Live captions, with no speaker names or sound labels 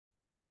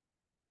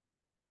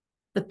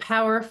The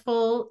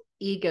powerful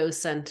ego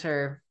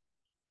center,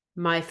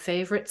 my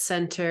favorite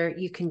center.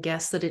 You can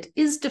guess that it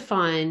is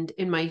defined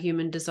in my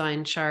human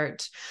design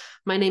chart.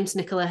 My name's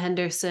Nicola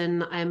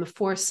Henderson. I'm a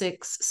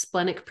 4/6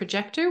 splenic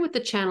projector with the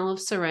channel of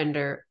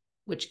surrender,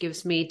 which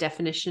gives me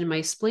definition in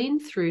my spleen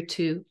through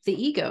to the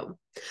ego.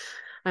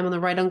 I'm on the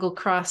right angle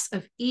cross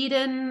of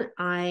Eden.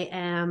 I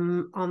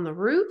am on the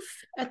roof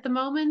at the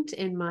moment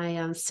in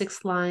my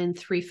sixth line,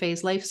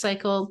 3-phase life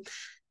cycle.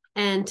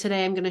 And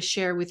today I'm going to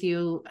share with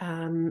you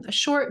a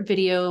short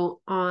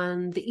video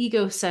on the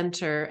ego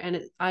center,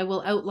 and I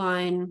will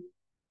outline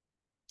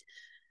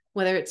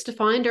whether it's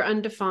defined or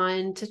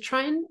undefined to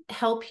try and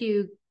help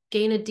you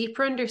gain a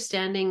deeper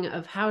understanding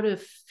of how to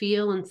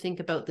feel and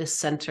think about this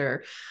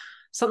center.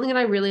 Something that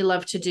I really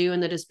love to do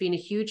and that has been a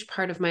huge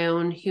part of my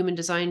own human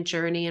design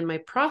journey and my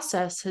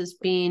process has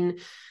been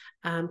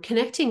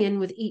connecting in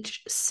with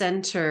each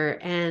center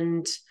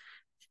and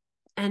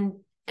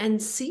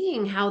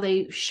seeing how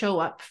they show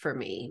up for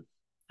me.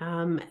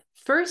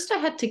 First, I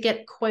had to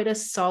get quite a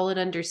solid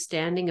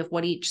understanding of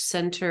what each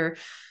center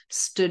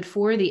stood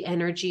for, the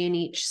energy in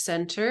each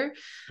center.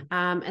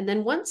 And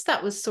then once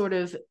that was sort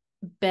of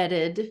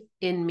bedded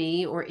in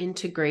me or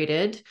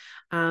integrated,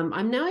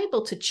 I'm now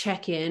able to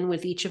check in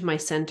with each of my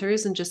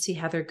centers and just see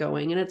how they're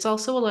going. And it's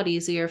also a lot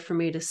easier for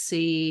me to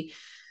see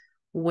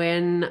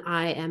when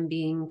I am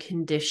being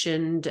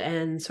conditioned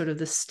and sort of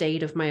the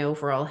state of my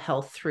overall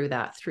health through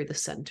the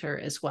center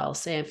as well.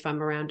 Say if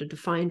I'm around a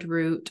defined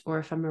root or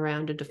if I'm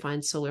around a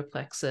defined solar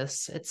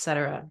plexus,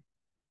 etc.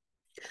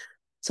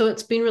 So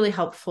it's been really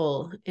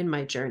helpful in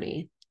my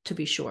journey, to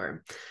be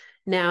sure.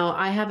 Now,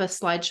 I have a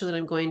slideshow that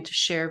I'm going to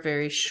share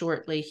very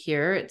shortly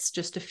here. It's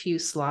just a few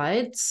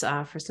slides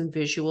for some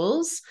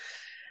visuals.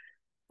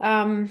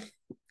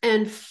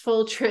 And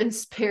full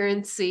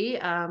transparency,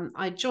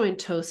 I joined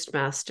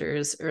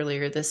Toastmasters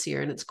earlier this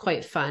year, and it's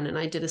quite fun. And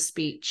I did a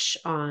speech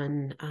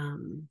on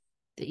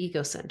the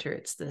ego center.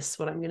 It's this,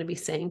 what I'm going to be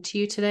saying to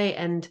you today.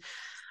 And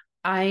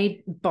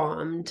I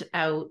bombed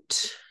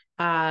out.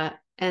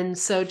 And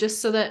so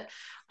just so that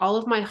all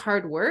of my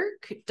hard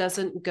work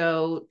doesn't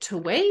go to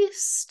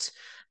waste,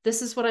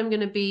 this is what I'm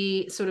going to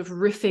be sort of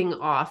riffing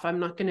off. I'm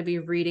not going to be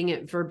reading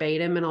it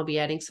verbatim, and I'll be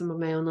adding some of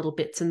my own little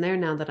bits in there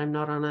now that I'm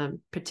not on a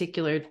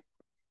particular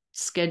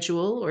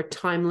schedule or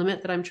time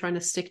limit that I'm trying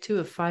to stick to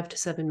of 5 to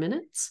 7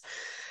 minutes.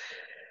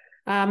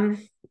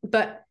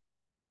 But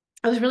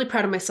I was really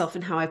proud of myself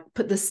and how I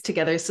put this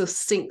together so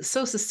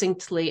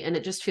succinctly, and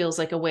it just feels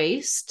like a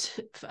waste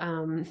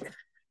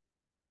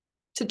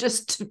to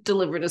just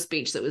deliver a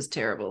speech that was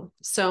terrible.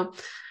 So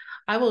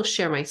I will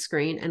share my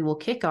screen and we'll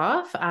kick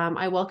off.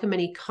 I welcome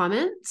any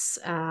comments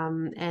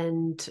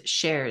and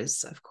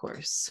shares, of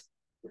course.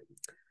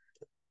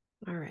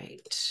 All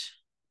right.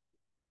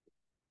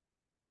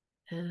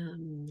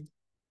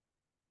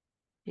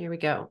 Here we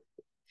go.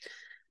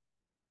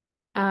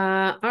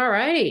 All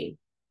righty.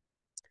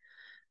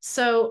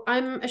 So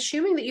I'm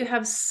assuming that you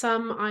have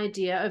some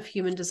idea of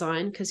human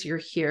design because you're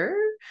here.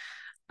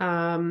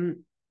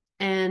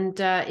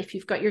 If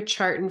you've got your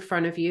chart in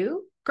front of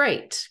you,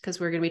 great, because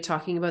we're going to be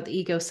talking about the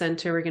ego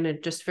center. We're going to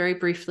just very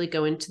briefly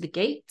go into the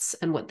gates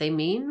and what they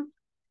mean.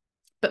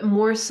 But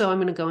more so, I'm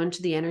going to go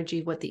into the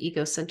energy, what the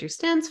ego center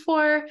stands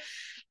for,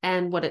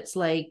 and what it's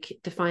like,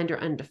 defined or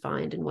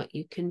undefined, and what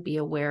you can be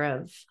aware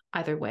of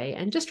either way.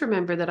 And just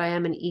remember that I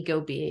am an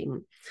ego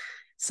being.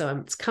 So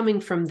it's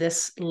coming from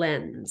this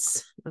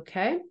lens,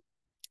 okay?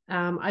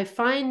 I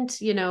find,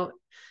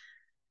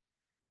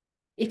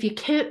 if you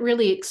can't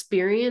really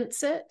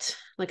experience it,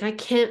 like I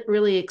can't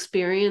really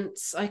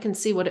experience, I can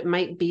see what it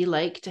might be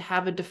like to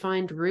have a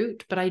defined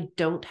root, but I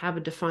don't have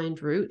a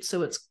defined root.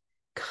 So it's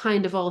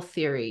kind of all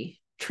theory.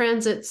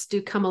 Transits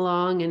do come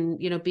along and,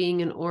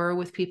 being in aura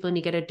with people and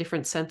you get a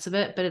different sense of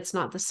it, but it's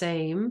not the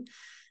same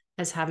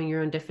as having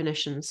your own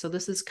definition. So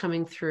this is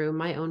coming through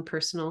my own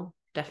personal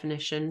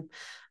definition.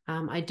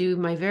 I do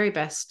my very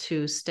best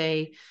to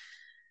stay,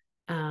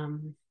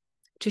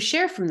 to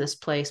share from this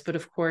place, but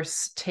of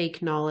course,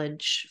 take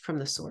knowledge from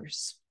the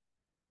source.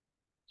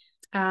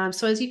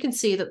 So as you can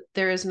see that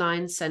there is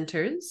 9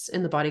 centers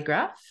in the body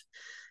graph.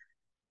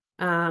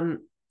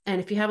 And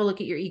if you have a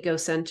look at your ego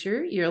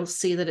center, you'll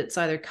see that it's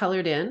either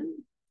colored in,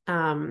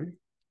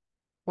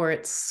 or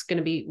it's going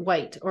to be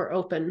white or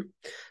open.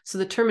 So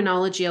the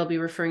terminology I'll be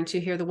referring to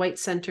here, the white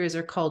centers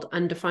are called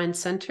undefined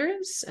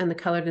centers and the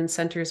colored in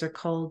centers are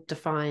called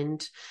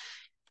defined.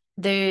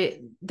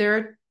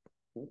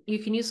 You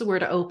can use the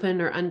word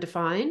open or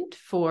undefined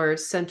for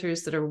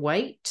centers that are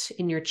white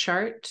in your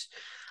chart.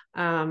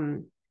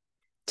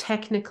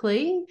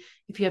 Technically,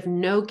 if you have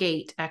no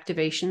gate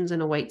activations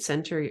in a white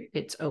center,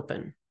 it's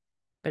open.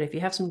 But if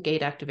you have some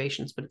gate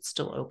activations, but it's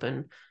still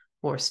open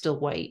or still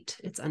white,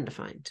 it's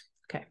undefined.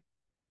 Okay.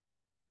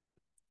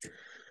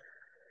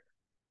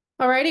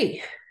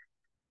 Alrighty.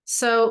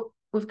 So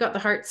we've got the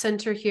heart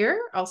center here,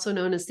 also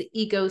known as the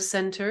ego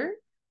center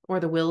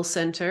or the will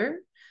center.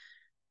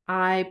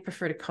 I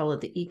prefer to call it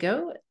the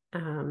ego.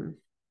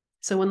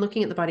 So when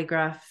looking at the body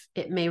graph,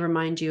 it may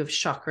remind you of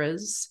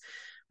chakras,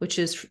 which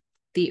is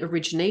the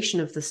origination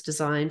of this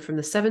design from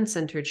the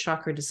 7-centered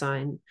chakra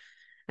design.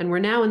 And we're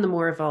now in the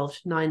more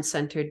evolved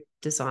 9-centered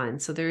design.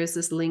 So there is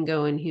this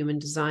lingo in human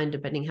design,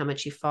 depending how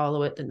much you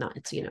follow it,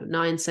 it's,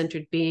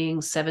 9-centered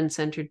beings,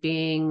 7-centered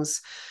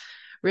beings.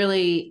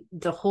 Really,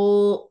 the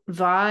whole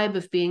vibe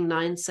of being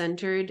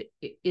 9-centered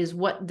is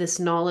what this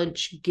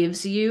knowledge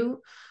gives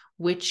you,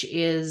 which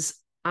is,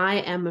 I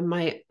am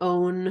my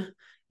own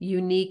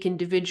unique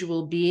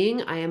individual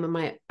being. I am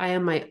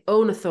my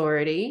own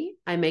authority.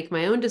 I make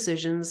my own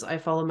decisions. I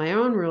follow my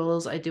own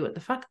rules. I do what the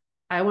fuck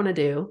I want to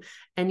do,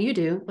 and you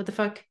do what the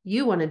fuck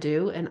you want to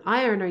do, and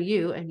I honor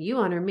you and you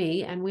honor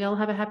me, and we all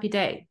have a happy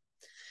day.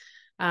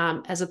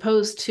 As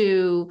opposed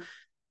to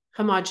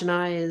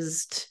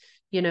homogenized,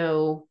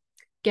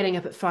 getting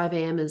up at 5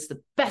 a.m. is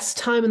the best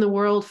time in the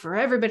world for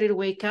everybody to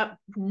wake up.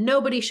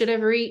 Nobody should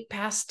ever eat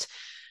past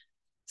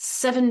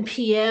 7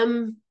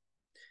 p.m.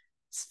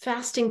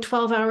 Fasting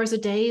 12 hours a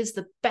day is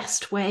the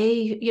best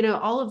way.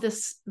 All of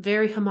this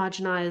very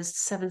homogenized,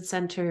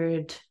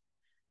 7-centered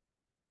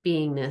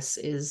beingness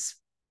is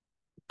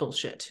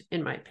bullshit,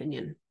 in my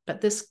opinion. But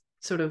this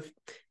sort of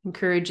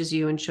encourages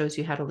you and shows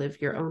you how to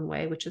live your own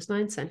way, which is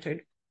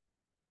 9-centered.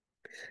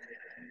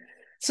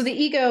 So the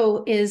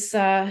ego is,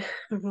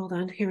 hold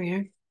on, here we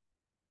are.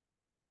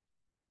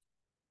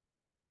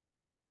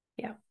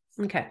 Yeah,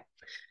 okay.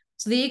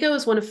 So the ego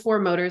is one of 4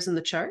 motors in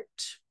the chart.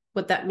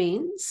 What that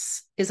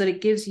means is that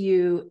it gives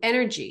you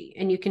energy,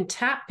 and you can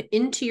tap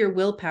into your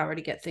willpower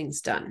to get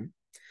things done.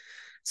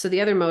 So the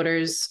other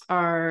motors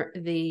are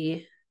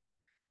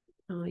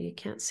you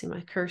can't see my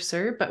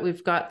cursor, but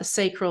we've got the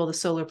sacral, the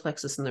solar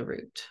plexus, and the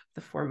root,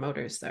 the 4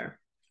 motors there.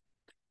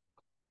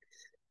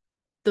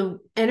 The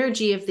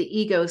energy of the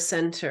ego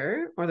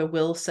center, or the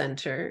will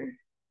center,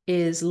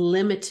 is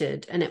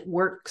limited, and it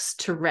works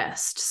to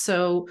rest.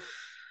 So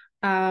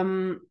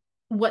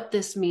what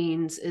this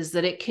means is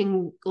that it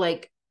can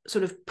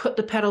sort of put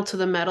the pedal to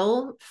the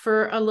metal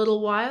for a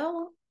little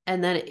while,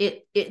 and then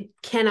it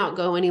cannot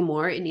go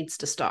anymore. It needs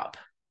to stop.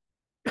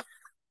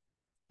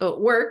 It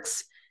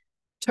works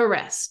to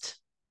rest.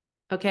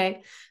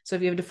 Okay. So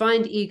if you have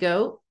defined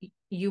ego,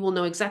 you will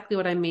know exactly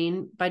what I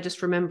mean by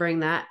just remembering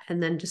that,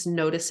 and then just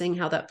noticing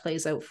how that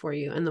plays out for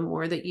you. And the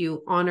more that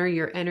you honor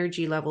your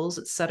energy levels,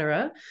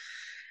 etc.,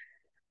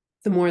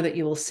 the more that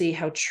you will see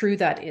how true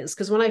that is.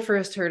 Because when I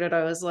first heard it,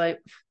 I was like,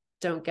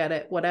 don't get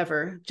it,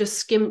 whatever. Just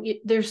skim.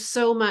 There's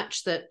so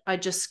much that I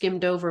just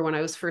skimmed over when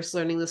I was first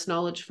learning this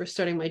knowledge for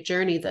starting my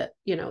journey, that,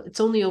 it's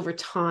only over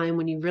time,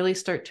 when you really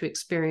start to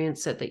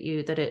experience it, that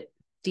you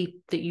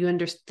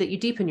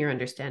deepen your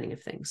understanding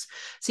of things.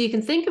 So you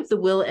can think of the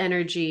will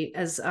energy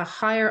as a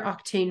higher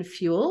octane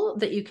fuel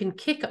that you can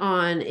kick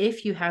on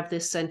if you have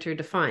this center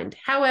defined.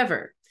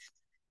 However,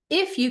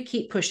 if you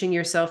keep pushing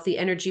yourself, the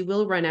energy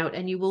will run out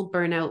and you will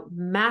burn out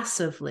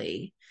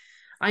massively.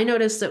 I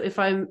notice that if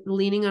I'm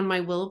leaning on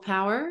my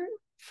willpower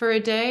for a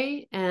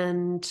day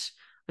and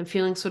I'm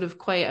feeling sort of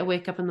I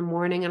wake up in the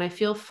morning and I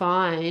feel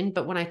fine,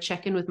 but when I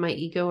check in with my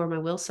ego or my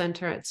will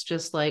center, it's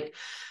just like,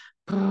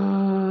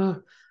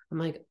 I'm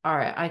like, all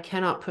right, I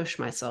cannot push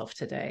myself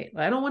today.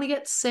 I don't want to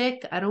get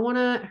sick. I don't want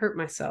to hurt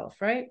myself,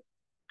 right?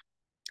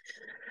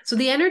 So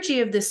the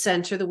energy of this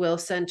center, the will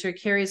center,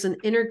 carries an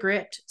inner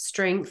grit,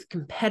 strength,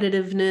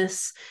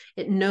 competitiveness.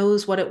 It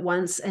knows what it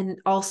wants, and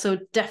also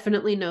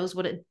definitely knows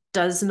what it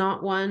does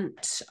not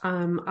want.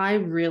 I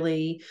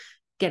really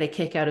get a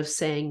kick out of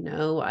saying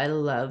no. I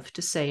love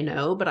to say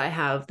no, but I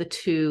have the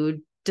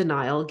 2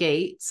 denial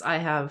gates.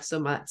 So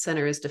my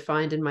center is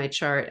defined in my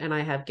chart, and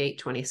I have gate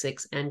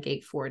 26 and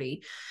gate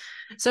 40.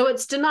 So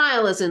it's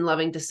denial as in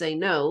loving to say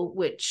no,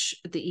 which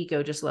the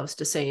ego just loves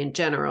to say in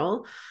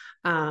general.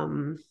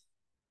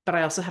 But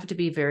I also have to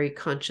be very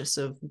conscious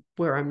of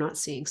where I'm not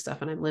seeing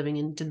stuff and I'm living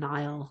in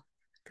denial,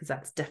 because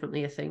that's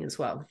definitely a thing as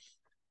well.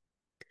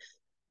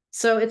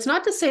 So it's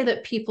not to say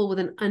that people with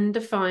an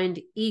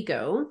undefined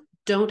ego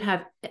don't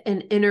have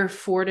an inner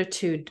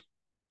fortitude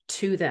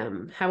to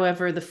them.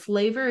 However, the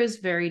flavor is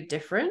very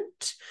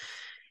different.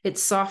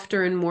 It's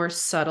softer and more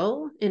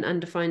subtle in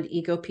undefined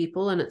ego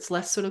people, and it's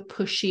less sort of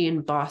pushy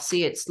and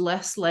bossy. It's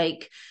less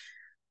like,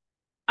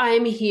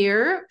 I'm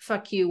here,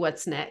 fuck you,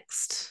 what's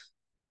next?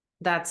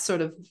 That's sort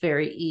of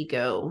very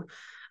ego.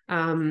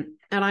 And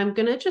I'm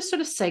going to just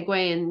sort of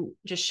segue and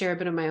just share a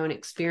bit of my own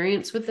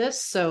experience with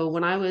this. So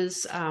when I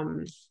was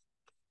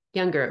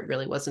younger, it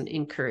really wasn't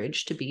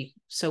encouraged to be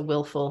so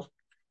willful.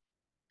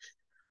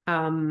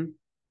 And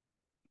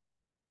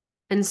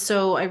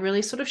so I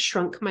really sort of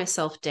shrunk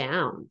myself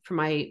down for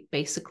my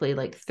basically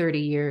 30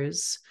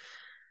 years.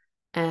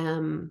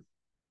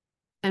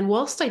 And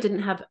whilst I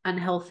didn't have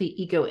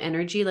unhealthy ego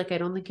energy, I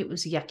don't think it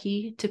was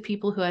yucky to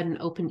people who had an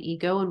open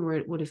ego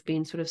and would have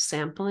been sort of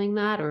sampling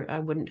that, or I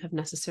wouldn't have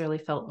necessarily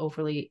felt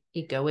overly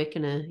egoic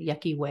in a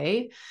yucky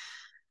way.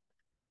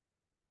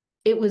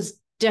 It was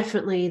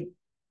definitely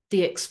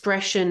the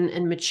expression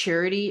and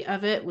maturity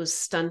of it was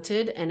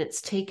stunted, and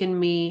it's taken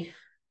me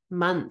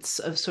months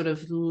of sort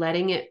of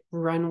letting it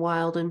run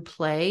wild and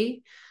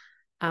play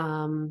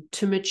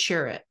to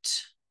mature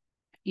it.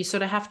 You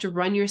sort of have to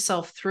run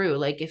yourself through.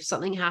 Like if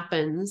something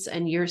happens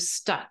and you're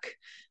stuck,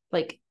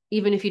 like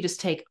even if you just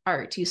take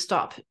art, you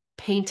stop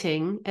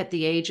painting at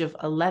the age of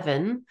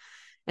 11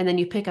 and then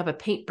you pick up a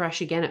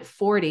paintbrush again at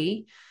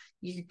 40,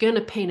 you're going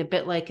to paint a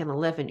bit like an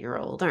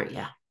 11-year-old, aren't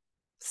you?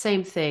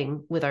 Same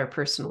thing with our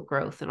personal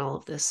growth and all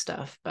of this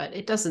stuff, but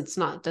it's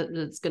not that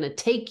it's going to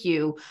take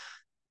you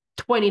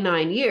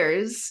 29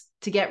 years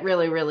to get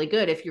really, really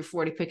good. If you're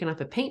 40 picking up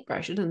a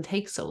paintbrush, it doesn't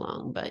take so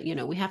long, but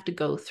we have to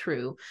go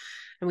through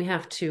and we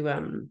have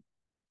to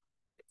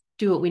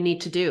do what we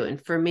need to do.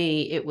 And for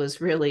me, it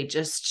was really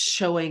just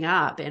showing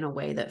up in a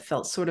way that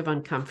felt sort of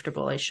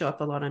uncomfortable. I show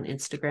up a lot on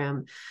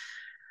Instagram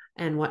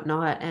and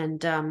whatnot,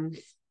 and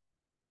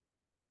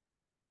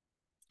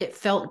it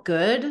felt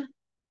good,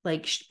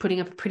 like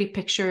putting up a pretty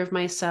picture of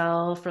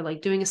myself or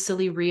like doing a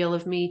silly reel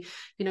of me,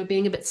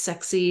 being a bit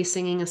sexy,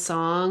 singing a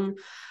song.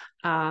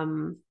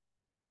 But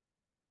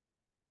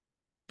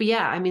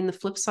yeah, I mean, the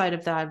flip side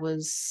of that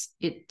was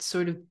it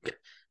sort of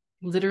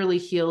literally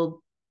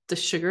healed the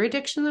sugar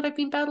addiction that I've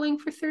been battling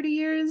for 30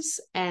 years.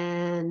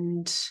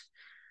 And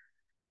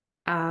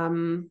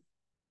I'm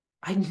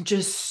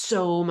just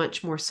so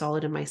much more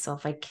solid in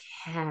myself. I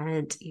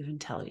can't even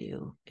tell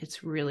you.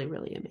 It's really,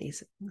 really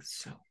amazing.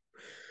 So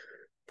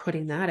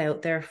putting that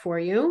out there for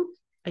you.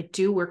 I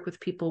do work with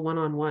people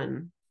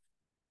one-on-one,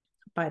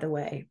 by the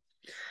way.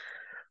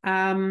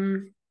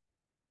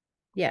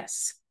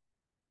 Yes.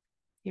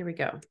 Here we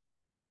go.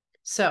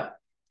 So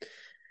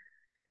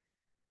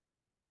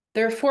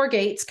there are 4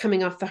 gates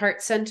coming off the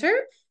heart center.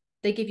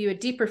 They give you a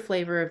deeper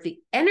flavor of the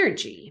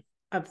energy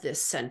of this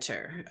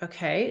center.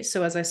 Okay.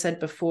 So as I said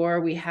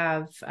before, we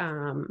have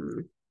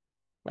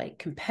like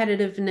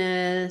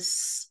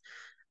competitiveness,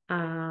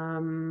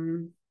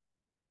 inner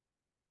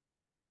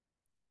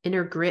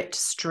grit,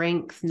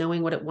 strength,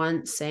 knowing what it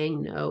wants,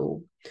 saying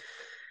no.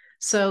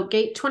 So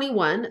gate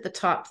 21 at the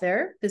top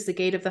there is the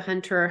gate of the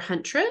hunter or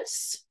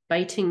huntress,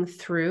 biting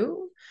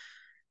through.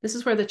 This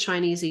is where the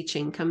Chinese I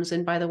Ching comes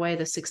in, by the way.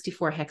 The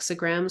 64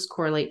 hexagrams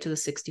correlate to the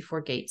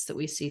 64 gates that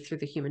we see through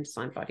the human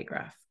design body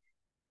graph.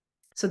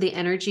 So the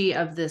energy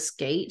of this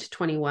gate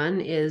 21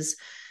 is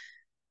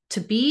to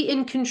be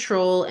in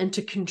control and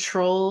to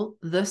control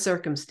the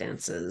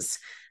circumstances.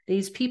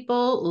 These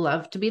people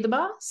love to be the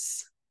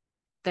boss.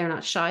 They're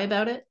not shy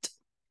about it,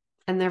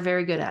 and they're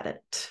very good at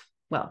it.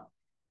 Well,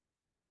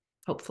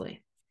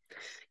 hopefully.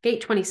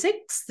 Gate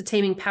 26, the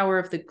taming power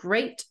of the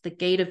great, the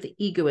gate of the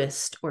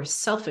egoist or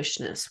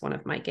selfishness, one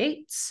of my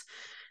gates.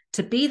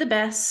 To be the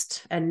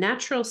best, a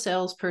natural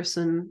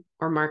salesperson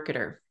or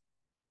marketer.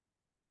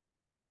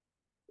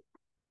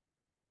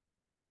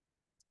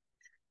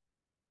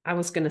 I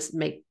was going to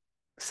make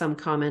some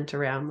comment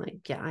around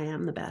like, yeah, I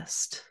am the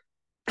best.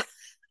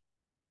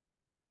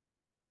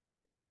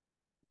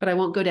 But I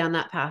won't go down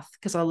that path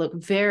because I'll look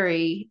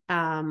very,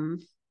 no,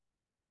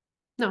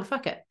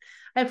 fuck it.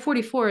 I have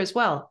 44 as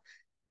well.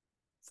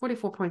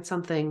 44 point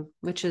something,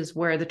 which is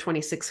where the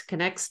 26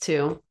 connects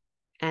to.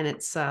 And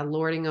it's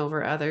lording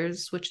over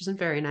others, which isn't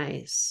very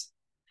nice.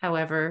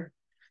 However,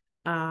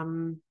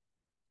 I'm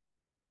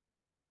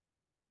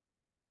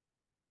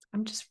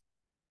just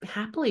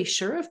happily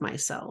sure of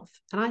myself.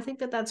 And I think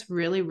that that's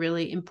really,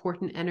 really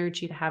important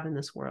energy to have in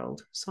this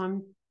world. So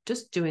I'm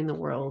just doing the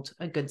world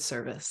a good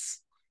service.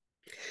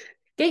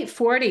 Gate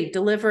 40,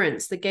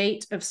 deliverance, the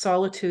gate of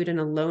solitude and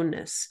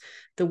aloneness,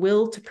 the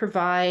will to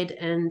provide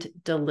and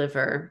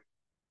deliver.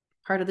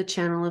 Part of the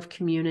channel of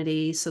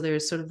community. So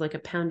there's sort of like a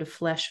pound of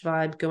flesh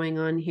vibe going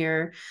on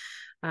here.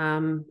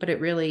 But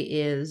it really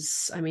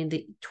is, I mean,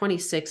 the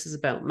 26 is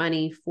about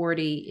money.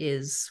 40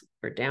 is,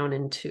 we're down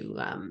into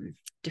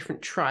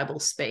different tribal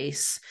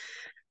space.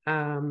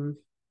 But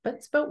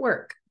it's about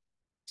work.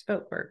 It's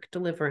about work,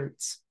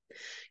 deliverance.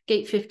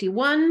 Gate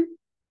 51,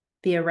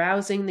 the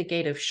arousing, the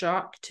gate of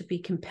shock, to be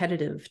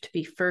competitive, to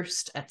be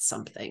first at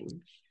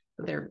something.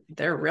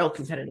 They're real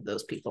competitive,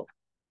 those people.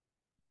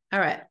 All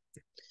right.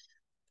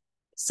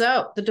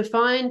 So the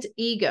defined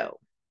ego.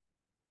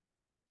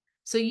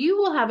 So you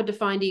will have a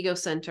defined ego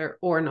center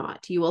or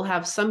not. You will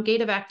have some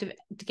gate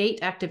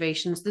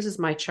activations. This is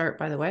my chart,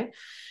 by the way.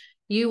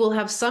 You will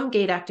have some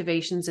gate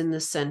activations in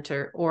this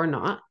center or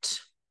not.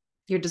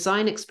 Your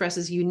design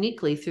expresses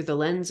uniquely through the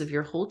lens of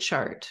your whole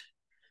chart,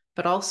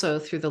 but also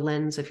through the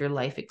lens of your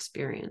life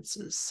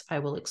experiences. I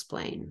will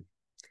explain.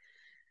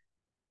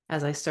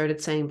 As I started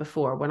saying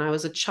before, when I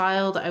was a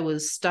child, I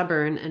was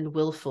stubborn and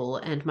willful,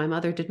 and my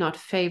mother did not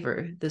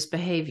favor this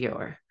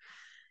behavior.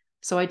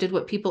 So I did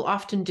what people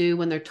often do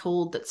when they're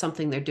told that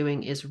something they're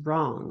doing is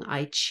wrong.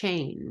 I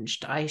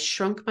changed. I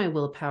shrunk my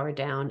willpower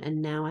down,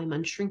 and now I'm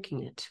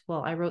unshrinking it.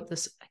 Well, I wrote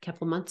this a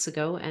couple months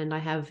ago, and I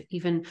have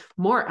even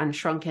more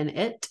unshrunken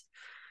it.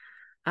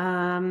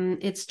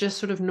 It's just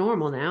sort of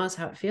normal now is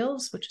how it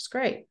feels, which is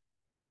great.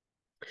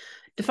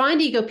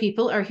 Defined ego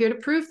people are here to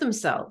prove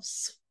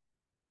themselves.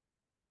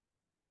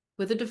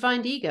 With a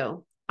defined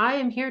ego, I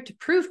am here to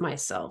prove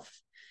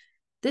myself.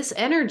 This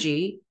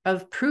energy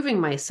of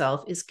proving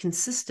myself is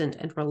consistent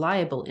and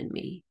reliable in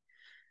me.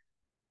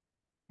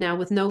 Now,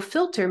 with no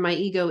filter, my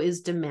ego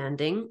is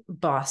demanding,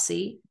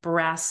 bossy,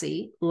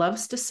 brassy,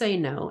 loves to say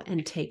no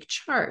and take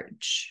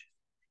charge.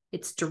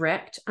 It's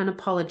direct,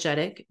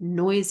 unapologetic,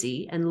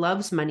 noisy, and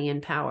loves money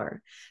and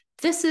power.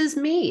 This is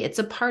me. It's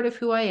a part of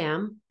who I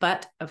am.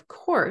 But of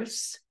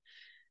course,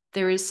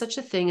 there is such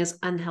a thing as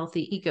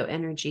unhealthy ego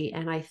energy.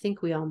 And I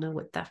think we all know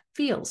what that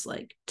feels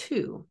like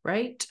too,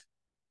 right?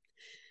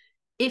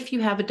 If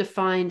you have a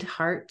defined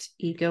heart,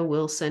 ego,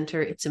 will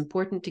center, it's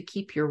important to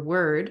keep your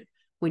word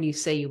when you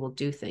say you will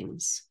do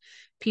things.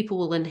 People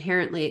will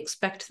inherently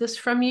expect this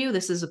from you.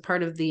 This is a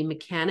part of the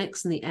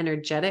mechanics and the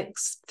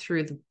energetics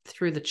through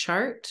the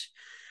chart.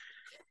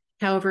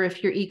 However,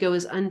 if your ego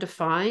is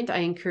undefined, I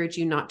encourage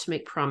you not to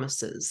make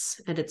promises,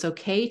 and it's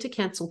okay to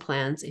cancel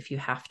plans if you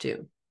have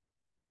to.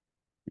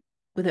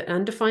 With an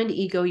undefined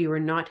ego, you are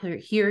not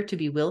here to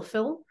be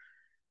willful.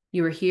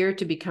 You are here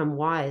to become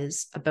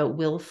wise about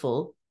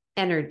willful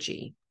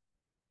energy.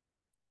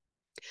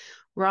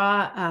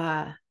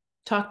 Ra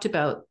talked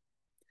about,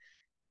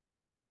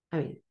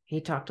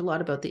 he talked a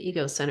lot about the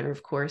ego center,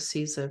 of course.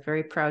 He's a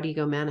very proud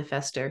ego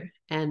manifester.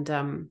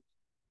 And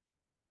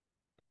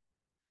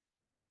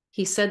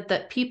he said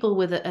that people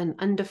with an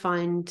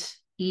undefined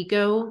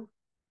ego,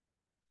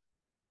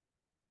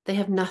 they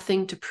have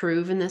nothing to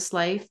prove in this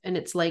life. And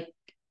it's like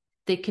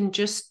they can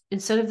just,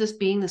 instead of this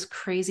being this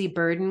crazy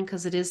burden,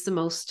 because it is the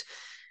most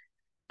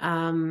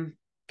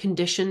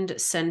conditioned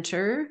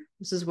center,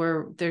 this is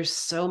where there's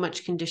so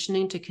much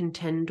conditioning to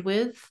contend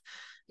with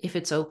if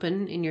it's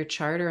open in your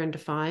chart or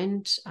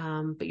undefined.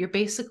 But you're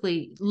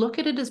basically, look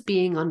at it as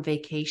being on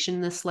vacation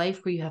in this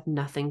life where you have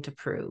nothing to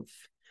prove.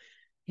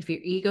 If your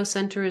ego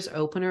center is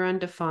open or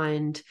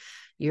undefined,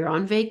 you're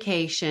on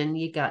vacation,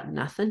 you got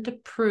nothing to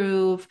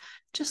prove,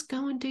 just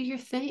go and do your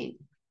thing.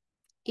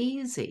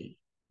 Easy,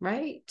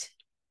 right?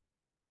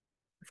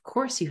 Of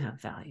course you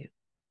have value.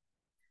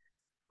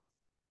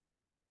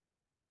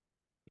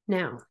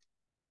 Now,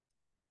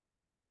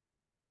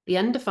 the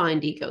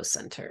undefined ego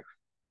center.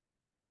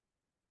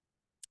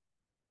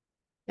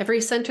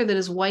 Every center that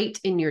is white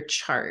in your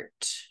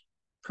chart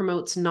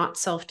promotes not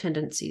self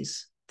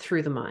tendencies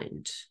through the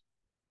mind.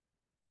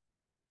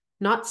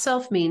 Not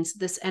self means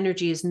this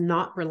energy is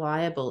not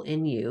reliable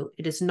in you.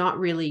 It is not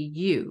really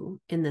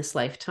you in this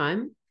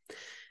lifetime.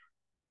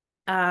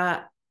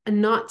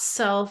 Not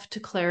self, to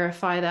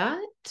clarify that,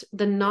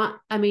 the not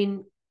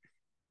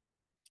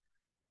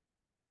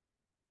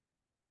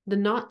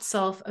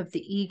self of the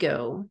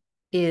ego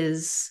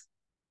is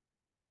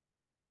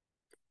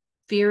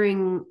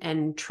fearing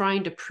and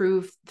trying to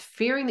prove,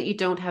 fearing that you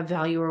don't have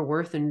value or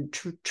worth, and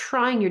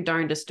trying your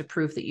darndest to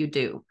prove that you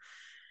do.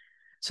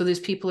 So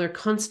these people are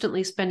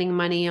constantly spending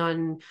money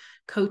on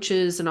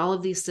coaches and all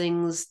of these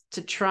things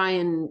to try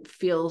and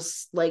feel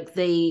like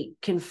they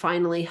can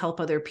finally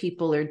help other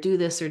people or do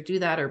this or do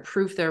that or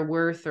prove their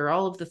worth or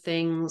all of the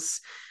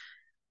things.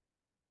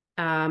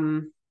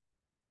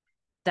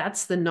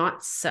 That's the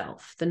not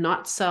self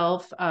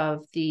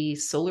of the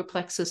solar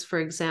plexus, for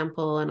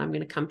example, and I'm going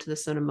to come to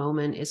this in a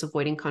moment, is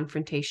avoiding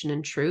confrontation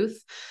and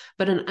truth.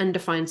 But an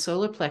undefined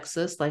solar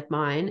plexus like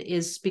mine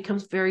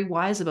becomes very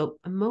wise about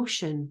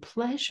emotion,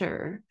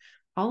 pleasure,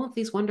 all of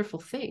these wonderful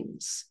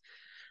things.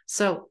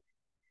 So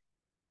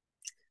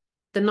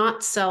the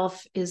not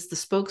self is the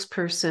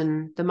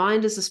spokesperson. The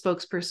mind is the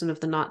spokesperson of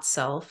the not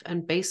self.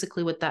 And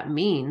basically what that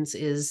means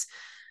is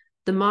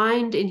the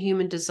mind in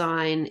human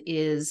design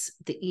is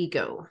the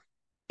ego.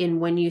 In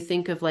when you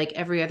think of like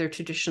every other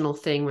traditional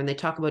thing, when they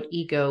talk about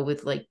ego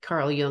with like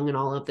Carl Jung and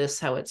all of this,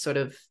 how it's sort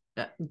of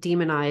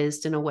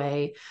demonized in a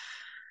way.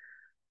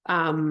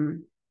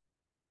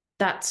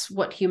 That's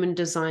what human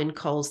design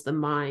calls the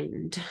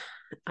mind.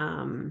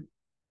 The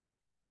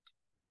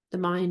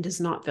mind is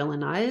not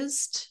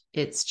villainized.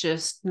 It's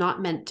just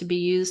not meant to be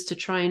used to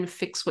try and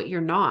fix what you're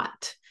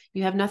not.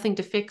 You have nothing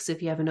to fix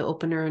if you have an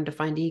open or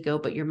undefined ego,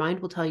 but your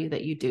mind will tell you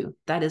that you do.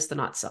 That is the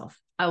not self.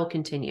 I will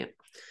continue.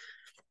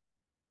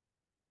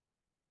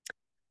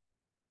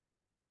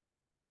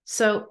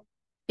 So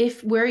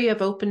if where you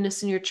have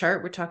openness in your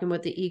chart, we're talking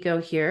about the ego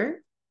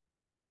here.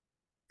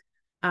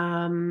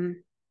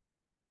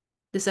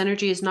 This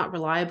energy is not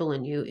reliable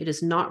in you. It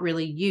is not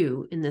really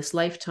you in this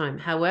lifetime.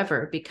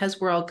 However, because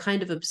we're all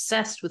kind of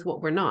obsessed with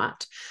what we're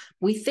not,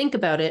 we think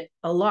about it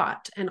a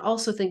lot and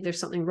also think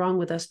there's something wrong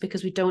with us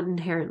because we don't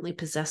inherently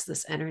possess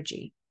this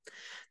energy.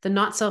 The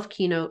not self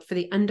keynote for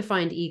the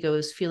undefined ego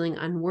is feeling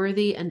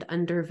unworthy and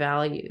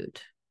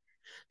undervalued.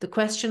 The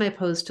question I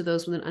pose to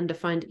those with an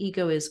undefined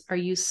ego is, are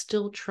you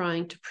still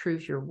trying to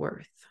prove your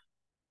worth?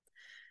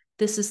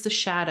 This is the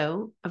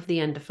shadow of the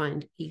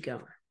undefined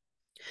ego.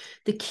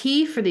 The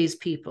key for these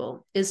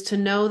people is to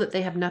know that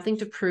they have nothing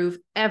to prove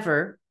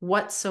ever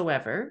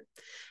whatsoever.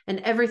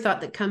 And every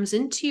thought that comes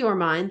into your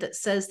mind that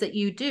says that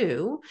you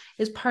do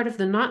is part of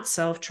the not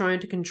self trying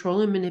to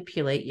control and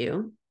manipulate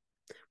you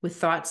with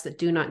thoughts that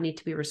do not need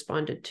to be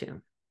responded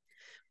to.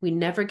 We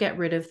never get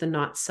rid of the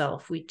not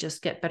self. We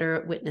just get better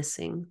at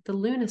witnessing the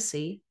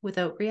lunacy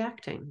without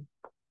reacting.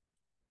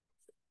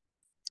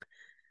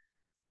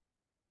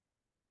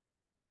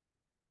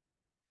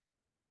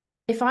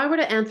 If I were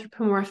to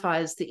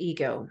anthropomorphize the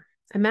ego,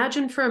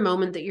 imagine for a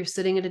moment that you're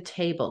sitting at a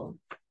table.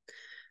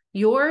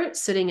 You're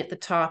sitting at the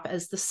top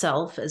as the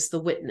self, as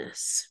the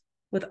witness,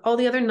 with all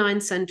the other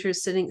 9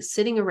 centers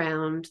sitting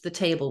around the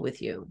table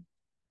with you.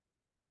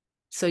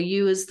 So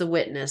you as the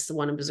witness, the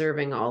one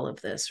observing all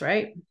of this,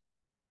 right?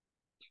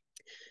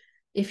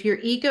 If your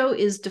ego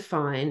is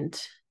defined,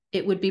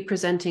 it would be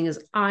presenting as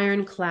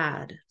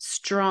ironclad,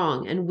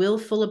 strong, and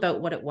willful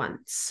about what it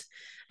wants,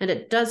 and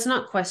it does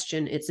not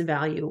question its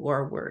value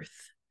or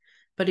worth.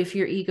 But if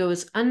your ego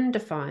is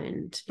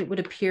undefined, it would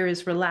appear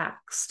as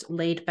relaxed,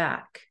 laid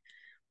back,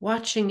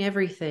 watching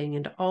everything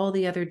and all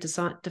the other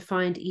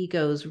defined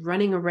egos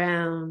running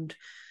around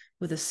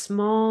with a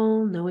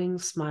small, knowing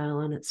smile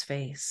on its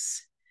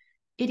face.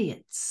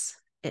 Idiots,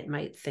 it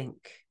might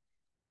think.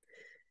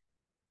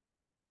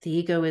 The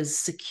ego is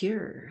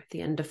secure.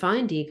 The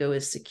undefined ego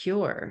is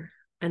secure.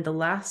 And the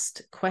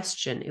last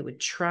question it would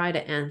try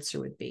to answer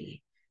would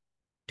be,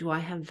 do I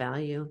have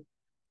value?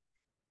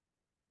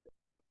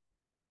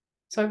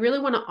 So I really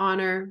want to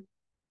honor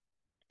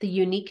the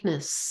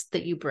uniqueness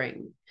that you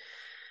bring.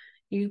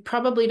 You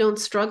probably don't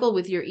struggle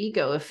with your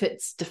ego if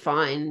it's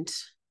defined.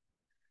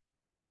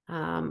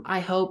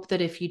 I hope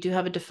that if you do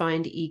have a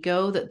defined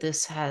ego, that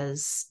this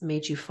has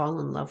made you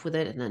fall in love with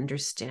it and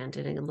understand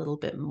it a little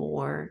bit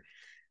more.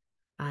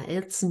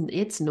 It's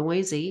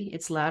noisy.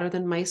 It's louder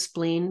than my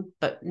spleen.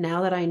 But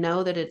now that I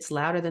know that it's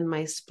louder than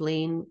my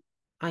spleen,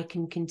 I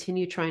can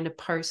continue trying to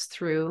parse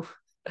through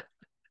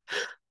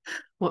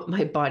what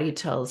my body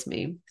tells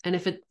me. And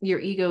if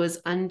your ego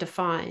is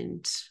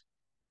undefined,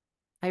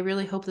 I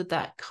really hope that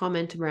that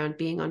comment around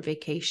being on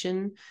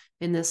vacation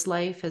in this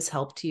life has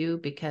helped you,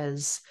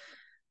 because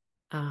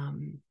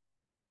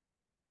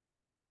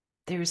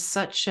there's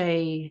such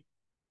a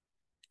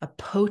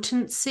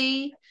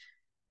potency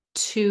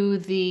to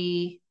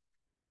the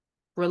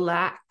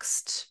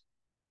relaxed,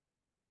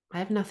 I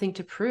have nothing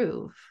to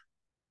prove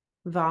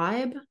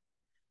vibe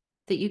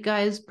that you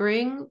guys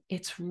bring.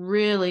 It's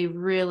really,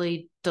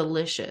 really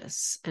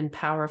delicious and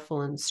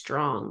powerful and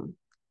strong.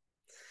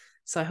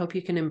 So I hope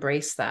you can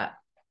embrace that.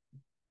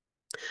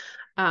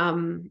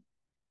 And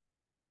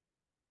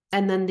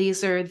then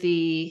these are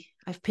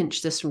I've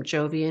pinched this from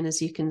Jovian,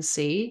 as you can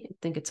see. I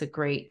think it's a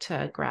great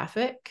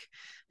graphic,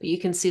 but you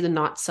can see the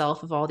not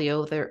self of all the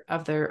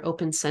other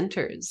open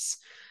centers.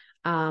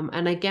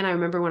 And again, I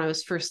remember when I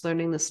was first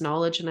learning this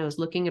knowledge and I was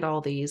looking at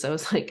all these, I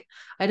was like,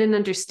 I didn't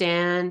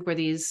understand where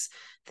these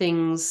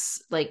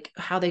things, like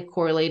how they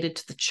correlated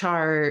to the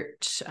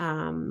chart,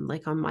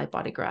 like on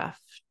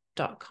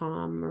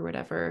mybodygraph.com or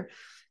whatever.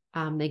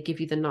 They give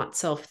you the not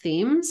self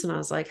themes. And I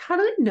was like, how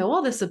do they know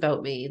all this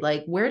about me?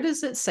 Like, where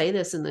does it say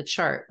this in the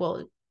chart?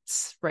 Well,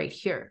 it's right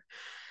here.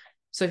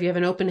 So if you have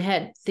an open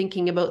head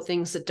thinking about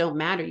things that don't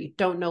matter, you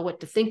don't know what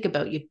to think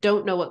about, you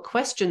don't know what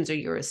questions are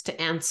yours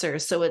to answer.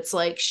 So it's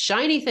like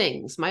shiny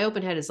things. My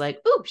open head is like,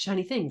 ooh,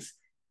 shiny things.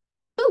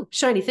 Ooh,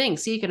 shiny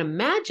things. So you can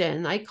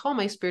imagine, I call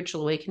my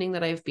spiritual awakening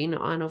that I've been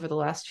on over the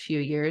last few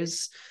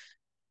years,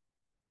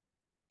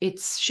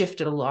 it's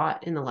shifted a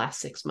lot in the last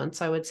 6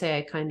 months. I would say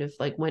I kind of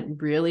like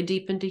went really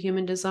deep into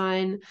human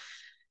design,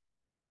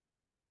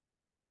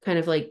 kind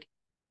of like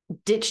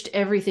ditched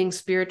everything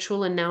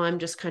spiritual. And now I'm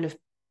just kind of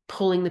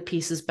pulling the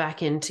pieces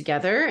back in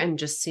together and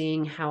just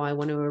seeing how I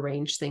want to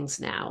arrange things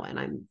now.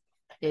 And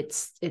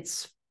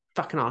it's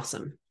fucking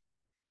awesome.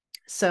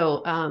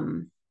 So,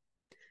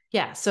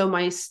 yeah, so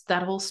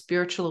that whole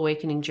spiritual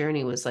awakening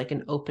journey was like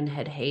an open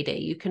head heyday.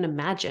 You can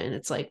imagine,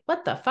 it's like,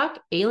 what the fuck?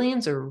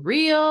 Aliens are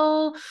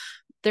real.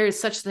 There's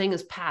such a thing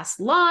as past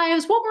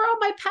lives. What were all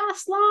my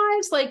past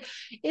lives? Like,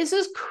 this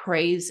is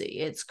crazy.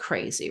 It's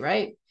crazy,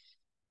 right?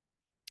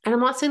 And I'm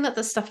not saying that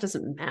this stuff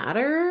doesn't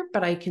matter,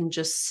 but I can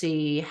just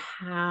see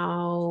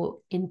how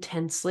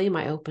intensely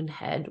my open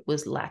head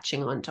was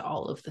latching onto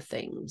all of the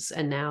things.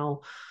 And now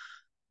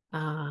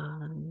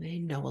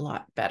I know a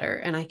lot better,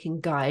 and I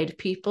can guide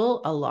people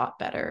a lot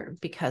better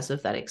because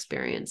of that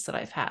experience that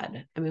I've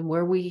had. I mean,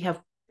 where we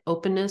have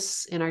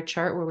openness in our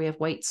chart, where we have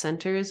white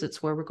centers,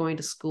 it's where we're going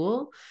to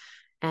school.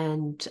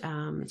 And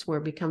it's where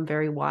we become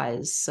very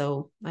wise.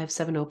 So I have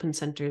 7 open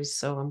centers.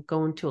 So I'm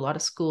going to a lot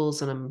of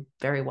schools and I'm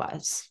very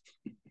wise.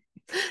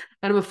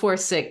 And I'm a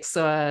 4/6,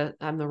 so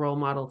I'm the role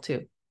model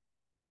too.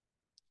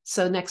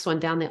 So next one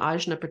down, the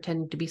ajna,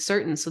 pretending to be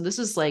certain. So this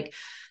is like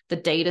the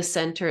data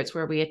center. It's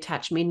where we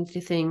attach meaning to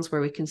things,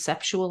 where we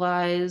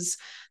conceptualize.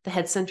 The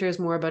head center is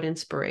more about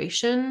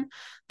inspiration.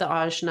 The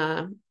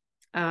ajna,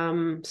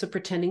 so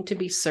pretending to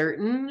be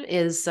certain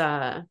is,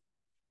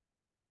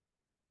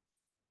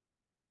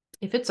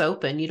 if it's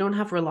open, you don't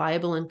have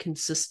reliable and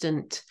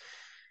consistent.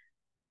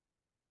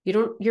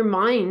 Your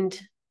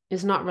mind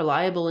is not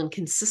reliable and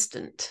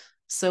consistent.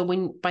 So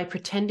by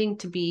pretending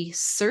to be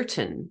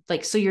certain,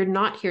 like, so you're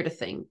not here to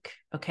think,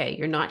 okay?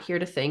 You're not here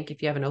to think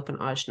if you have an open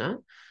ajna,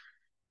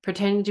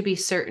 pretending to be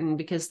certain,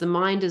 because the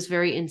mind is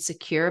very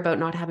insecure about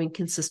not having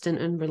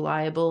consistent and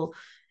reliable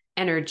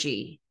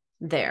energy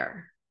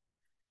there.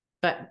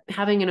 But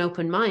having an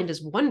open mind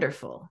is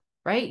wonderful.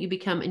 right? You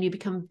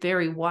become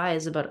very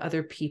wise about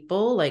other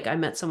people. Like I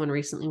met someone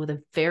recently with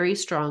a very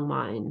strong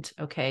mind.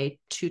 Okay.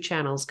 2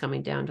 channels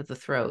coming down to the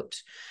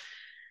throat.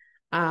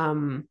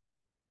 But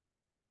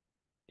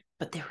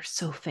they were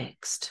so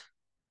fixed,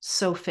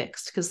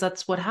 because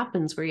that's what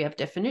happens where you have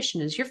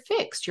definition is you're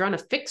fixed. You're on a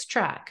fixed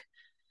track.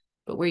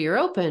 But where you're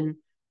open,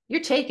 you're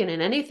taking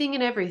in anything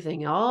and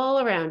everything all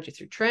around you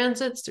through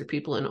transits, through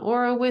people in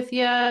aura with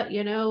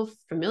you,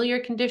 familiar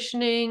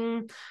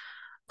conditioning,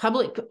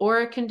 public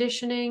aura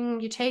conditioning.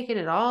 You're taking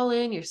it all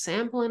in, you're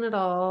sampling it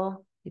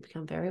all. You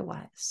become very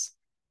wise.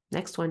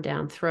 Next one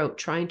down, throat,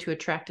 trying to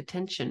attract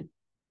attention.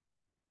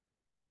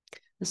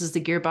 This is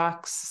the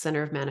gearbox,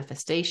 center of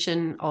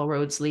manifestation. All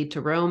roads lead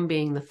to Rome,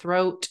 being the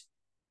throat.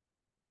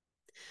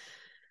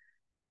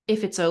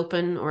 If it's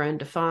open or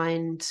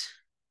undefined,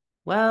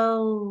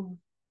 well,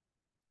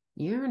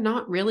 you're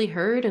not really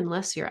heard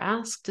unless you're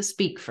asked to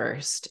speak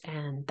first.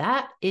 And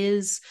that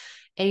is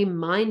a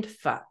mind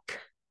fuck.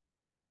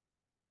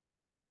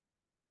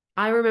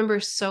 I remember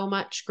so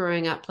much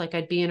growing up, like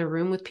I'd be in a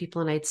room with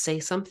people and I'd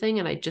say something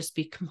and I'd just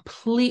be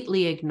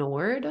completely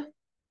ignored.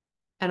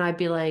 And I'd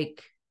be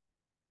like,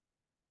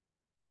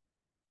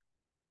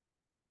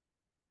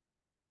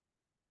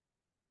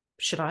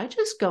 should I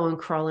just go and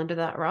crawl into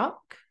that rock?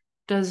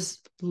 Does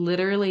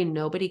literally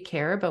nobody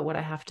care about what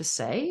I have to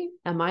say?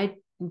 Am I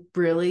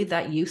really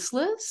that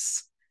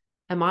useless?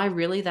 Am I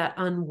really that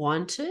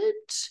unwanted?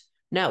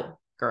 No,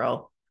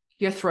 girl,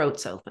 your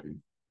throat's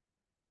open.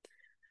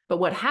 But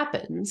what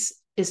happens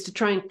is, to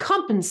try and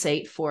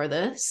compensate for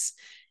this,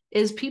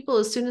 is people,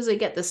 as soon as they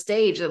get the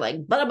stage, they're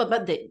like,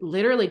 but they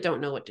literally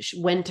don't know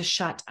when to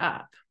shut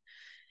up.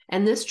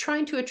 And this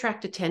trying to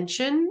attract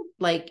attention,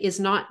 like, is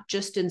not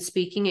just in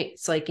speaking,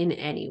 it's like in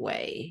any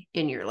way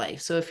in your life.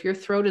 So if your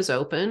throat is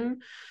open,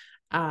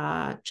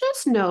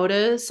 just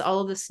notice all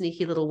of the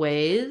sneaky little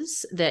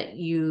ways that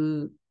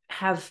you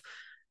have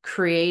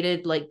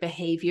created, like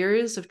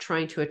behaviors of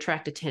trying to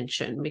attract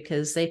attention,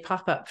 because they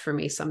pop up for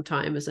me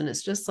sometimes. And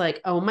it's just like,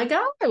 oh my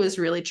God, I was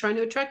really trying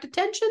to attract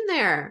attention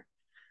there.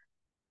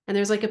 And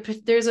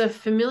there's a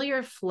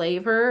familiar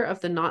flavor of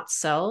the not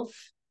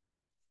self.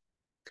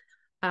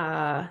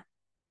 Yeah,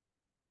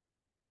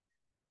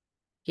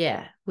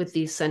 with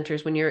these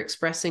centers, when you're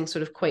expressing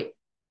sort of quite,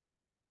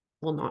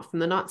 well, not from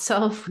the not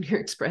self, when you're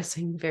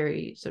expressing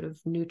very sort of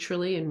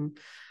neutrally and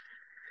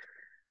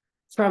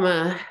from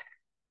a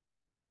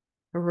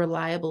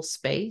reliable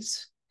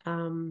space.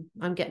 I'm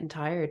getting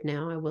tired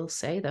now, I will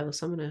say, though,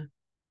 so I'm going to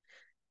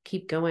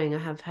keep going. I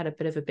have had a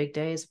bit of a big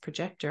day as a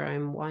projector.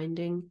 I'm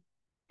winding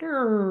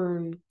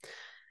down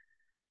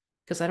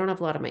because I don't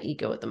have a lot of my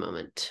ego at the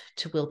moment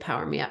to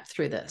willpower me up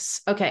through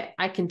this. Okay,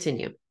 I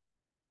continue.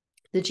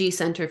 The G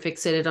center,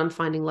 fixated on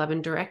finding love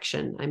and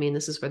direction. I mean,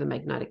 this is where the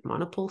magnetic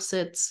monopole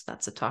sits.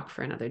 That's a talk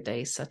for another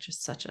day. Such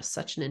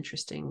an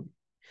interesting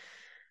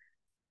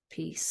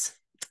piece.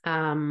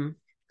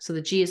 So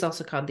the G is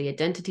also called the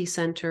identity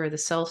center, or the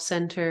self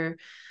center.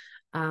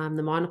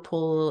 The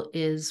monopole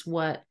is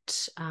what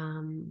sort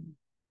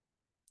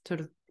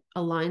of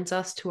aligns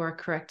us to our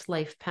correct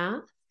life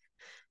path,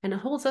 and it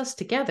holds us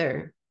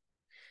together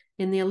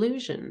in the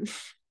illusion.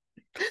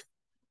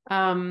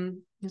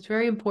 It's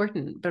very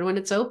important. But when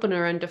it's open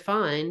or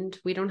undefined,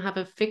 we don't have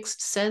a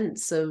fixed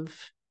sense of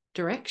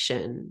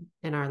direction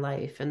in our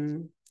life.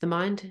 And the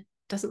mind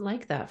doesn't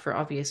like that for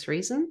obvious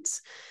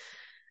reasons.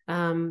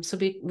 So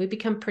we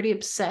become pretty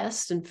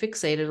obsessed and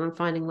fixated on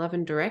finding love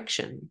and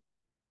direction.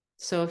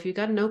 So if you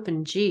got an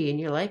open G and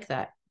you're like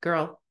that,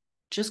 girl,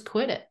 just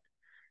quit it.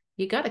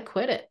 You got to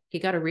quit it. You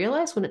got to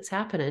realize when it's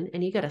happening,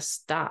 and you got to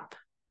stop,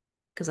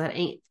 because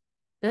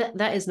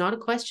that is not a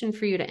question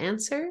for you to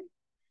answer.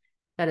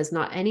 That is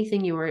not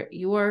anything.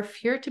 You are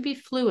here to be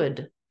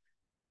fluid.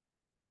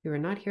 You are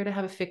not here to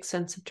have a fixed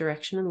sense of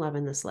direction and love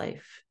in this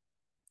life.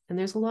 And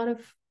there's a lot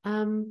of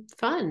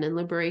fun and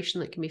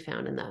liberation that can be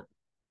found in that.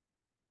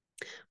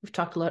 We've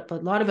talked a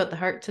lot about the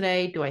heart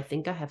today. Do I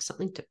think I have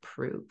something to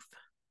prove?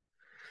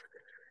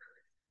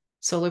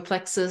 Solar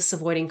plexus,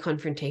 avoiding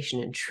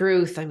confrontation and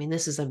truth. I mean,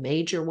 this is a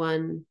major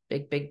one.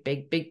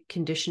 Big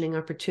conditioning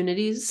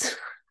opportunities.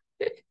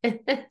 You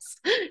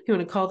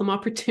want to call them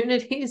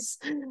opportunities.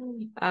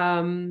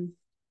 And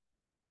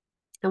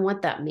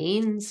what that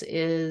means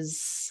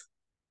is,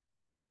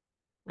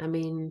 I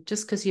mean,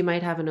 just because you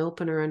might have an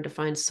open or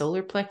undefined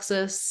solar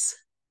plexus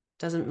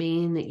doesn't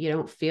mean that you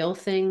don't feel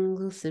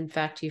things. In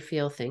fact, you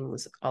feel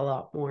things a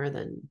lot more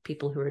than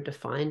people who are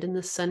defined in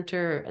this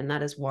center. And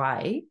that is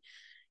why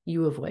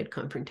you avoid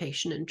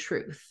confrontation and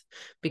truth,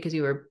 because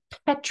you are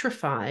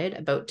petrified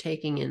about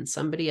taking in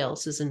somebody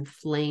else's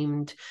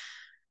inflamed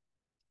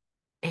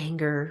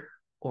anger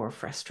or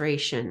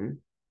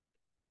frustration,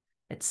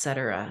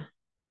 etc.,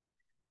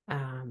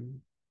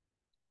 and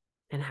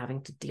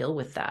having to deal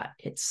with that.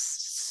 It's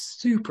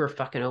super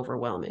fucking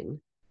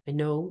overwhelming. I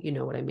know you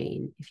know what I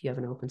mean if you have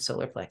an open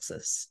solar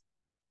plexus.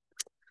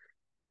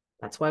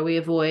 That's why we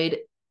avoid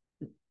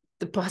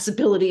the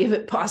possibility of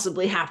it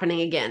possibly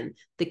happening again.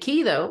 The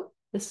key, though,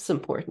 this is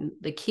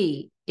important. The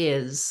key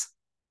is,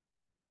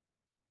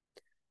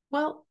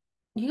 well,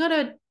 you got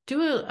to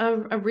do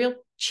a real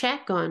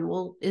check on,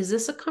 well, is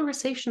this a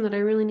conversation that I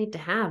really need to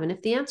have? And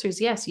if the answer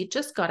is yes, you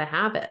just got to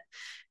have it.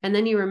 And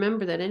then you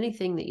remember that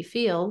anything that you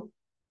feel,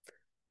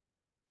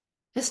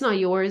 it's not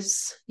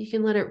yours. You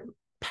can let it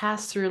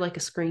pass through like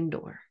a screen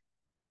door.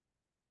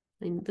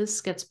 And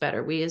this gets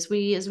better. As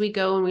we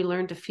go and we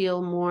learn to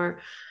feel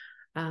more,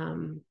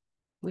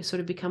 we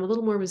sort of become a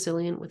little more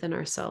resilient within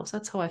ourselves.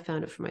 That's how I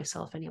found it for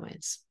myself,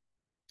 anyways.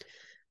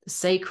 The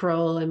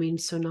sacral, I mean,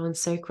 so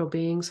non-sacral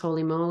beings,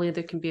 holy moly,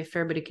 there can be a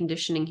fair bit of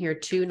conditioning here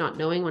too, not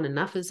knowing when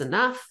enough is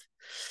enough.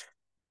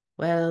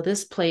 Well,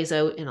 this plays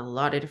out in a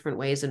lot of different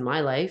ways in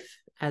my life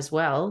as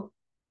well.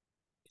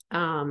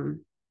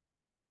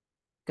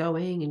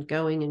 Going and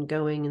going and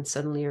going, and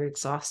suddenly you're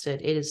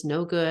exhausted. It is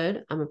no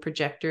good. I'm a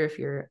projector. If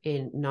you're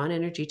a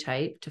non-energy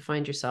type, to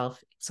find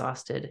yourself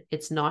exhausted,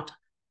 it's not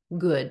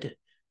good.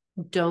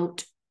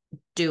 Don't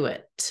do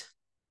it.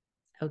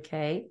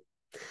 Okay.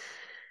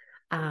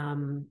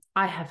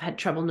 I have had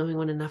trouble knowing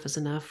when enough is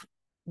enough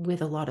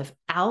with a lot of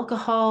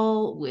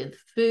alcohol, with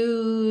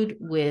food,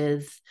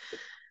 with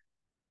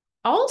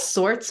all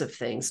sorts of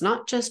things,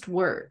 not just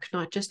work,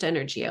 not just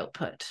energy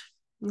output.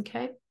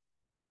 Okay.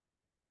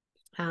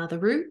 The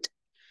root,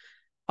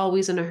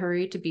 always in a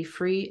hurry to be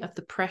free of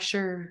the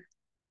pressure.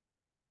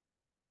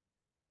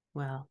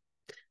 Well,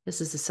 this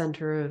is the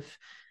center of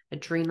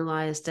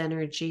adrenalized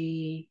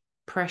energy,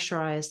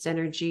 pressurized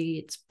energy.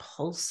 It's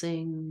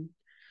pulsing.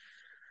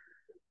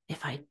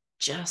 If I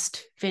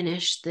just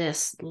finish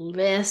this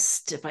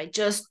list, if I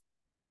just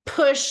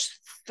push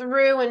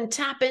through and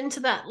tap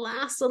into that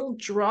last little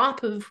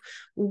drop of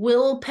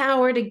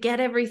willpower to get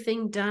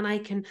everything done, I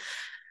can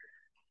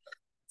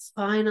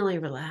finally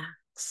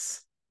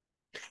relax.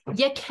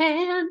 You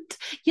can't,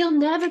 you'll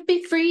never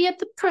be free of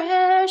the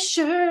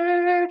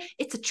pressure.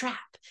 It's a trap.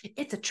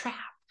 It's a trap.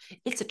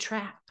 It's a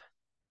trap.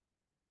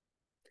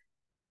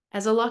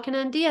 As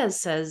Alakan Diaz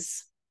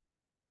says,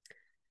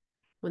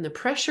 when the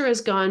pressure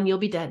is gone, you'll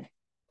be dead.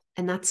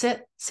 And that's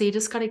it. So you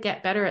just got to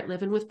get better at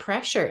living with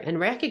pressure and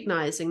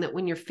recognizing that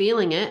when you're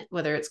feeling it,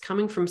 whether it's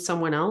coming from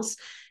someone else,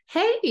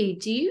 hey,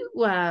 do you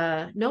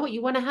know what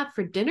you want to have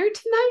for dinner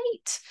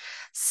tonight?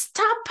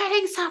 Stop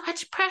putting so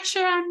much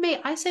pressure on me.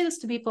 I say this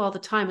to people all the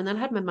time. And then I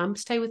had my mom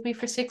stay with me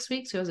for 6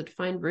 weeks, who has a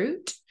defined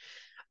root.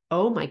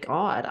 Oh my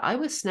God, I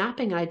was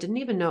snapping. I didn't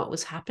even know it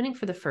was happening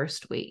for the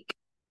first week.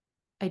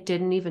 I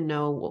didn't even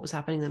know what was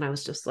happening. Then I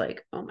was just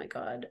like, oh my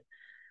God.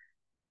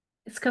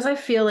 It's because I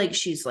feel like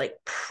she's like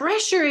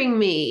pressuring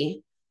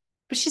me,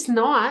 but she's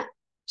not.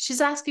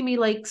 She's asking me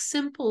like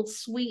simple,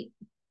 sweet,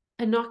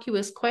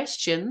 innocuous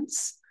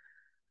questions.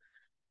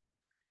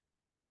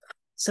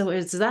 So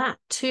it's that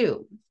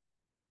too.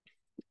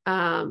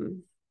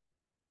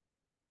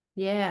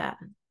 Yeah.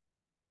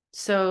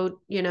 So,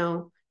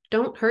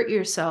 don't hurt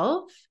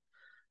yourself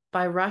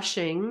by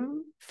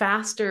rushing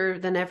faster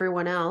than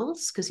everyone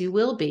else, because you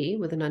will be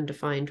with an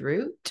undefined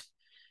root.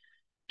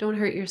 Don't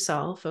hurt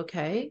yourself,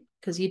 okay?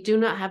 Because you do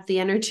not have the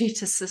energy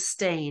to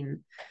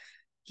sustain.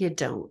 You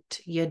don't.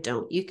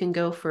 You can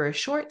go for a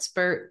short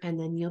spurt and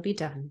then you'll be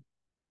done.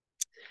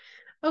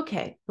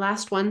 Okay,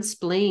 last one,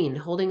 spleen,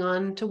 holding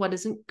on to what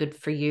isn't good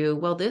for you.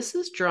 Well, this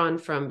is drawn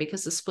from,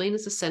 because the spleen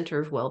is the center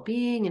of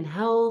well-being and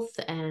health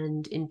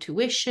and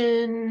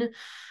intuition.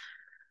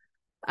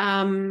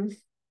 And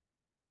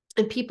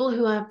people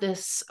who have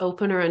this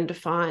open or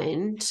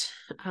undefined,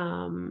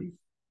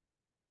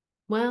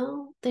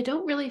 well, they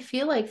don't really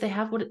feel like they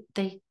have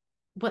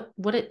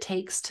what it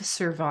takes to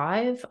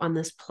survive on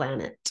this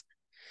planet.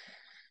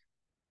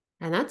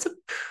 And that's a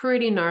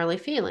pretty gnarly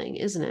feeling,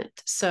 isn't it?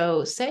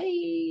 So say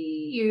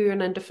you're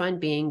an undefined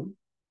being,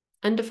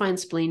 undefined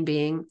spleen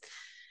being.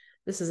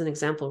 This is an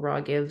example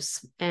Ra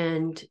gives.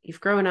 And you've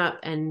grown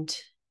up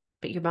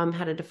but your mom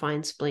had a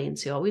defined spleen.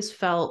 So you always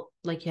felt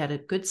like you had a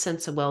good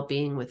sense of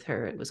well-being with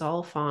her. It was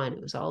all fine.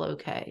 It was all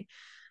okay.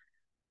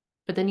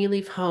 But then you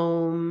leave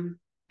home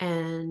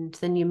and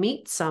then you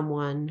meet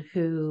someone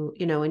who,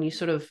 and you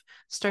sort of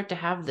start to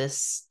have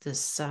this,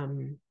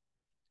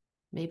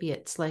 maybe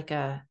it's like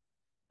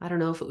I don't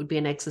know if it would be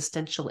an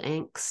existential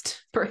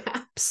angst,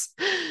 perhaps.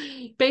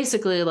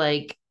 Basically,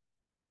 like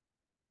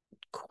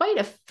quite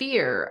a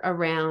fear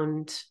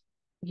around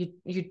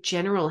your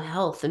general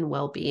health and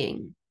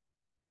well-being.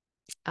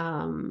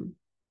 Yeah,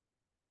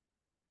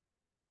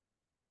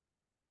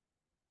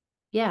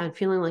 and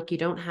feeling like you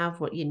don't have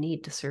what you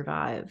need to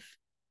survive.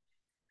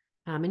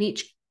 And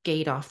each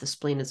gate off the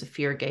spleen is a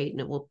fear gate,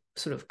 and it will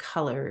sort of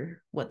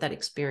color what that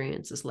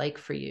experience is like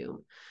for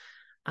you.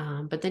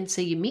 But then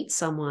say you meet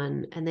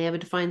someone and they have a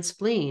defined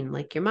spleen,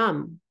 like your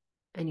mom,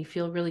 and you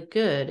feel really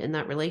good in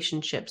that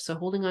relationship. So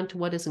holding on to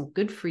what isn't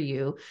good for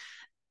you,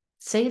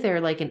 say they're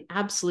like an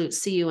absolute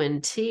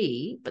CUNT,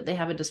 but they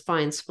have a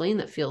defined spleen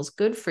that feels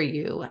good for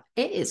you.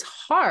 It is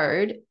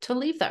hard to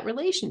leave that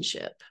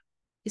relationship.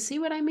 You see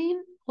what I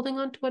mean? Holding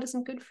on to what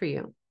isn't good for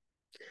you.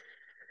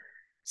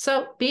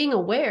 So being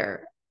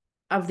aware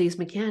of these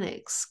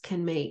mechanics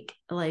can make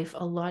life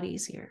a lot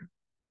easier.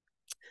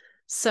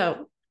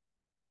 So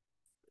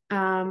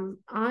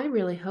I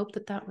really hope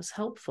that was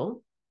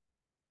helpful.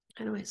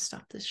 How do I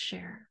stop this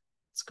share?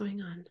 What's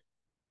going on?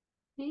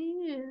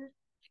 Yeah,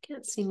 I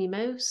can't see me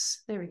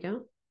mouse. There we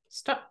go.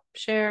 Stop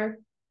share.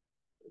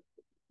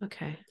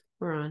 Okay,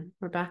 we're on.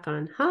 We're back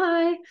on.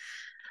 Hi.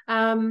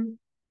 Yeah,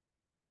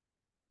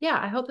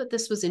 I hope that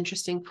this was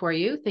interesting for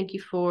you. Thank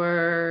you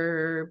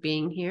for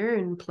being here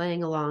and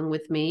playing along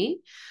with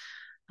me.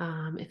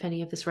 If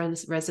any of this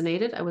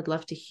resonated, I would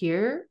love to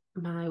hear.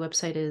 My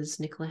website is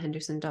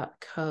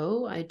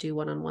nicolahenderson.co. I do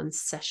one-on-one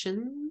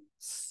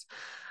sessions.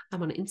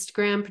 I'm on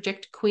Instagram,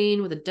 Project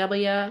Queen with a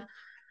W.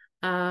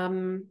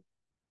 Yeah,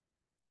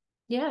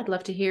 I'd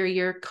love to hear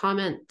your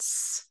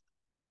comments.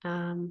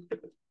 Have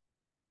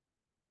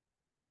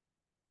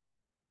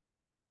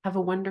a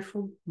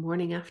wonderful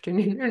morning,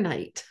 afternoon, or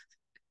night.